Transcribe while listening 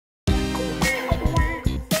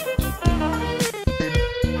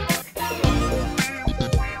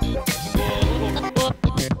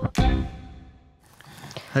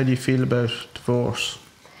How do you feel about divorce?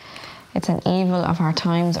 It's an evil of our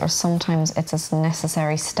times, or sometimes it's a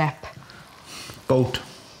necessary step. Both.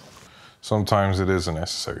 Sometimes it is a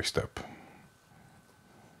necessary step.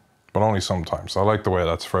 But only sometimes. I like the way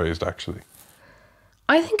that's phrased, actually.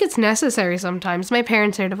 I think it's necessary sometimes. My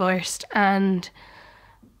parents are divorced and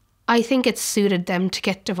I think it suited them to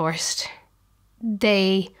get divorced.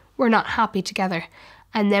 They were not happy together,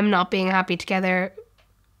 and them not being happy together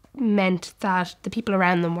meant that the people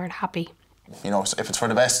around them weren't happy. You know, if it's for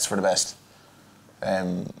the best, it's for the best.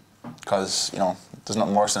 Because, you know, there's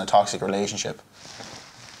nothing worse than a toxic relationship.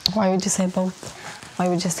 Why would you say both? Why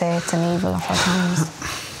would you say it's an evil of our times?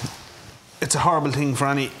 It's a horrible thing for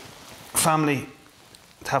any family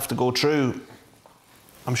to have to go through.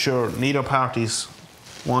 I'm sure neither parties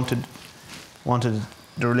wanted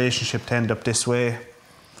the relationship to end up this way,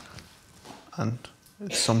 and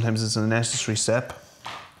sometimes it's a necessary step.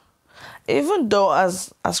 Even though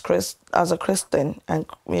as a Christian, and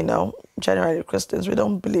you know, generally Christians, we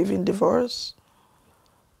don't believe in divorce.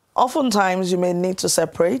 Oftentimes you may need to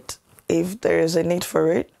separate if there is a need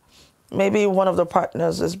for it. Maybe one of the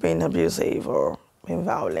partners is being abusive or being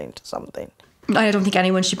violent or something. I don't think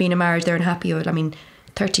anyone should be in a marriage they're unhappy with. I mean,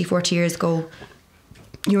 30, 40 years ago,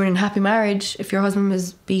 you were in a happy marriage. If your husband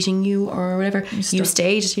was beating you or whatever, you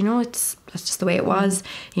stayed, you know, that's just the way it was.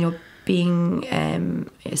 You know, being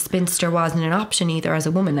a spinster wasn't an option either as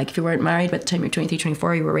a woman. Like, if you weren't married by the time you were 23,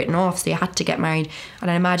 24, you were written off, so you had to get married.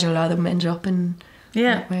 And I imagine a lot of them ended up in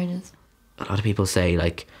marriages. A lot of people say,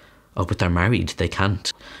 like, oh, but they're married, they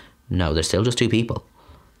can't. No, they're still just two people.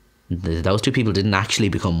 Those two people didn't actually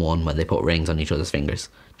become one when they put rings on each other's fingers.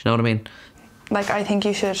 Do you know what I mean? Like, I think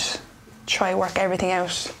you should try work everything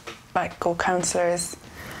out. Like, go counsellors,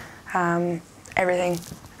 everything.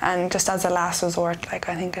 And just as a last resort, like,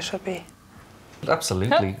 I think it should be.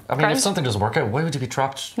 Absolutely. Yep. I mean, if something doesn't work out, why would you be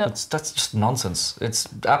trapped? No. That's just nonsense. It's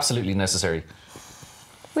absolutely necessary.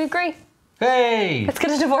 We agree. Hey! Let's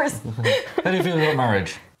get a divorce. How do you feel about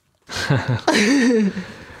marriage?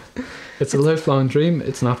 It's a lifelong dream.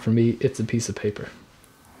 It's not for me. It's a piece of paper.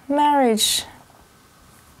 Marriage.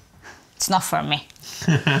 It's not for me.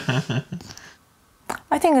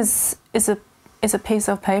 I think it's a piece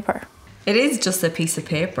of paper. It is just a piece of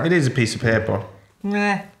paper. It is a piece of paper.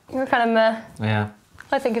 Meh. You're kind of meh. Yeah.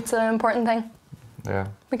 I think it's an important thing. Yeah.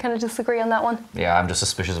 We kind of disagree on that one. Yeah, I'm just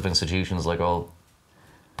suspicious of institutions like all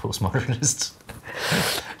postmodernists.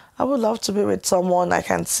 I would love to be with someone I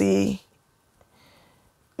can see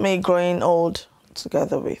me growing old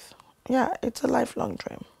together with. Yeah, it's a lifelong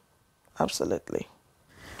dream. Absolutely.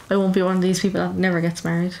 I won't be one of these people that never gets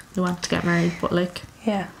married. They want to get married, but like...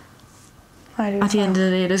 Yeah. I do. At the end of the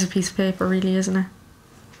day, it is a piece of paper, really, isn't it?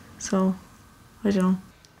 So, I don't know.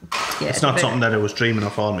 Yeah, it's not something that I was dreaming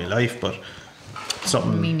of all my life, but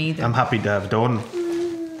something me neither. I'm happy to have done.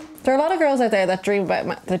 There are a lot of girls out there that dream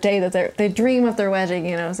about the day that they dream of their wedding,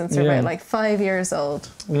 you know, since they're about like 5 years old.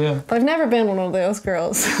 Yeah. But I've never been one of those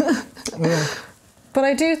girls. Yeah. But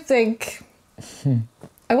I do think,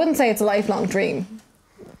 I wouldn't say it's a lifelong dream.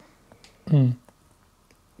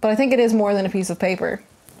 But I think it is more than a piece of paper.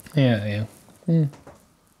 Yeah. I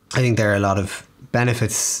think there are a lot of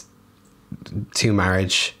benefits to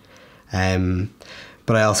marriage,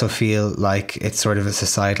 but I also feel like it's sort of a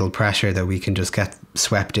societal pressure that we can just get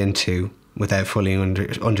swept into without fully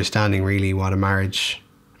understanding really what a marriage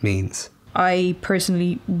means. I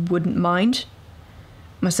personally wouldn't mind.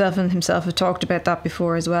 Myself and himself have talked about that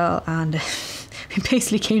before as well, and we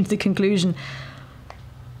basically came to the conclusion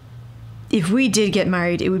if we did get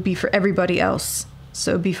married, it would be for everybody else.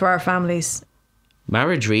 So it would be for our families.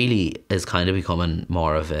 Marriage really is kind of becoming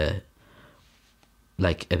more of a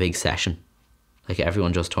big session. Like,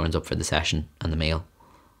 everyone just turns up for the session and the meal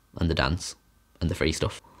and the dance and the free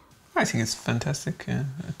stuff. I think it's fantastic. Yeah.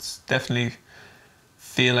 It's definitely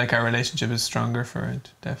feel like our relationship is stronger for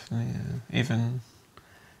it. Definitely, even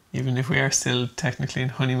if we are still technically in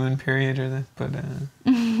honeymoon period or that. But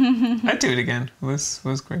I'd do it again. It was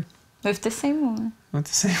great. With the same woman. With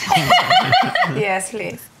the same woman. Yes,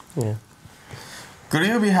 please. Yeah. Could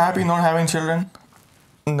you be happy not having children?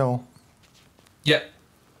 No. Yeah.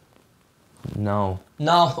 No.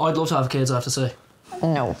 No, I'd love to have kids, I have to say.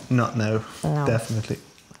 No. Not now. No. Definitely.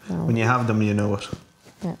 No. When you have them, you know it.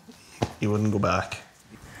 Yeah. You wouldn't go back.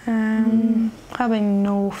 Probably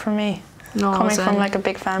no for me. No, Coming same. from like a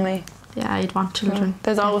big family. Yeah, I'd want children.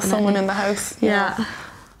 There's always someone in the house. you know. Yeah.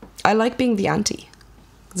 I like being the auntie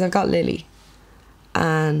because I've got Lily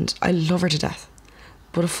and I love her to death.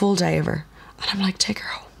 But a full day of her and I'm like, take her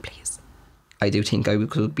home, please. I do think I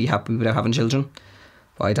could be happy without having children.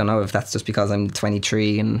 But I don't know if that's just because I'm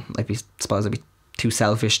 23 and suppose I'd be too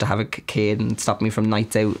selfish to have a kid and stop me from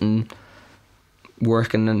nights out and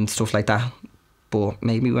working and stuff like that. But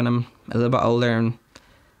maybe when I'm a little bit older and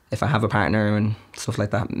if I have a partner and stuff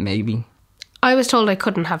like that, maybe. I was told I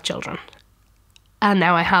couldn't have children, and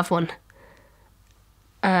now I have one.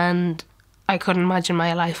 And I couldn't imagine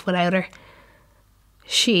my life without her.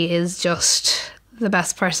 She is just the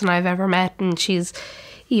best person I've ever met, and she's,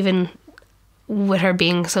 even with her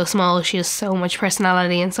being so small, she has so much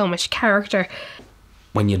personality and so much character.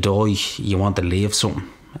 When you die, you want to leave something,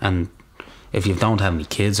 and if you don't have any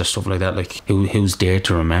kids or stuff like that, like who's there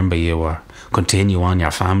to remember you or continue on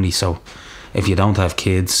your family? So if you don't have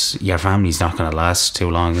kids, your family's not going to last too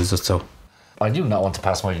long, is it? So I do not want to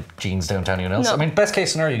pass my genes down to anyone else. No. I mean, best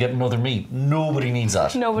case scenario, you get another me. Nobody needs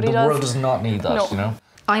that. Nobody the does. world does not need that, No. you know?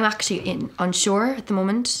 I'm actually unsure at the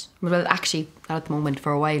moment. Well, actually, not at the moment,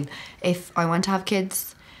 for a while. If I want to have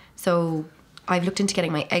kids. So I've looked into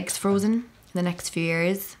getting my eggs frozen in the next few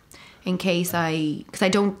years in case because I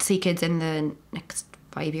don't see kids in the next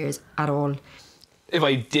 5 years at all. If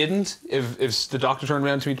I didn't, if the doctor turned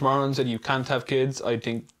around to me tomorrow and said you can't have kids, I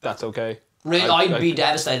think that's okay. Really, I'd be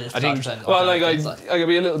devastated if the doctor said, well, "Okay, like kids," I could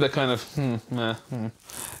be a little bit kind of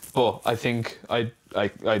but I think I'd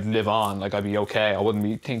live on. Like I'd be okay. I wouldn't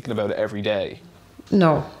be thinking about it every day.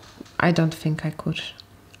 No, I don't think I could.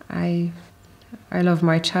 I love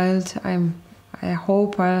my child. I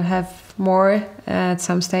hope I'll have more at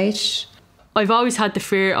some stage. I've always had the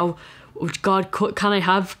fear of, oh God, can I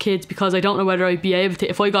have kids? Because I don't know whether I'd be able to.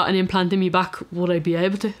 If I got an implant in my back, would I be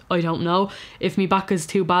able to? I don't know. If my back is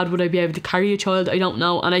too bad, would I be able to carry a child? I don't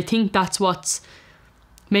know. And I think that's what's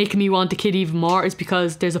making me want a kid even more, is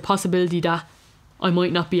because there's a possibility that I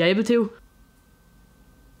might not be able to.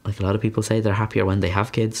 Like a lot of people say they're happier when they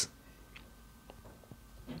have kids.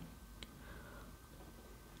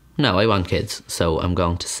 No, I want kids, so I'm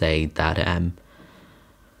going to say that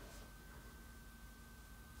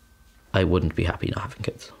I wouldn't be happy not having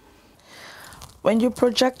kids. When you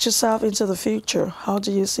project yourself into the future, how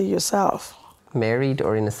do you see yourself? Married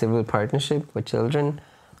or in a civil partnership with children,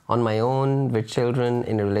 on my own with children,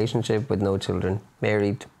 in a relationship with no children.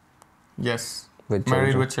 Married. Yes. With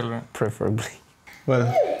Married children, with children. preferably.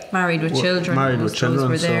 Well, Married with children. Married I with suppose children,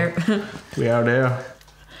 we're so there. we are there.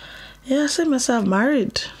 Yeah, I see myself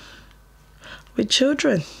married with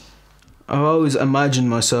children. I've always imagined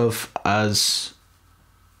myself as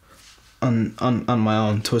on my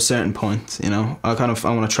own to a certain point, you know. I want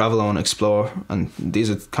to travel, I want to explore, and these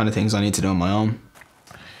are the kind of things I need to do on my own.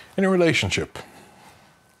 In a relationship.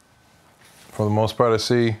 For the most part, I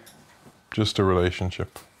see just a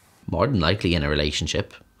relationship. More than likely in a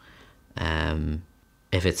relationship.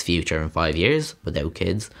 If it's future in 5 years without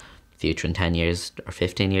kids, future in 10 years or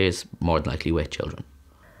 15 years, more than likely with children.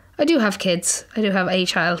 I do have kids. I do have a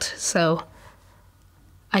child, so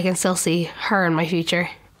I can still see her in my future.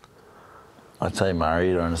 I'd say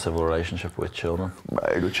married or in a civil relationship with children.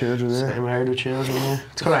 Married with children, yeah. Say married with children, yeah.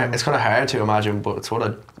 It's kind of hard to imagine, but it's what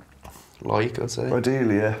I'd like, I'd say.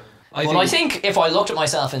 Ideally, yeah. I think if I looked at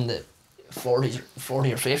myself in the 40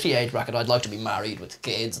 or 50 age bracket, I'd like to be married with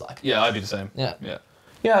kids. Like, yeah, I'd be the same. Yeah.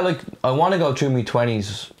 Yeah, like I want to go through my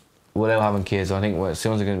 20s without having kids. I think as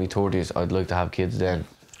soon as I'm going to be 30s, I'd like to have kids then.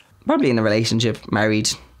 Probably in a relationship, married,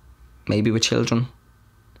 maybe with children.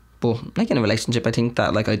 But like in a relationship, I think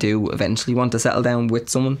that like I do eventually want to settle down with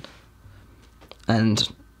someone. And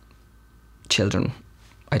children,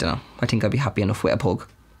 I don't know. I think I'd be happy enough with a pug.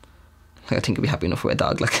 Like, I think I'd be happy enough with a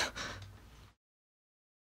dog. Like.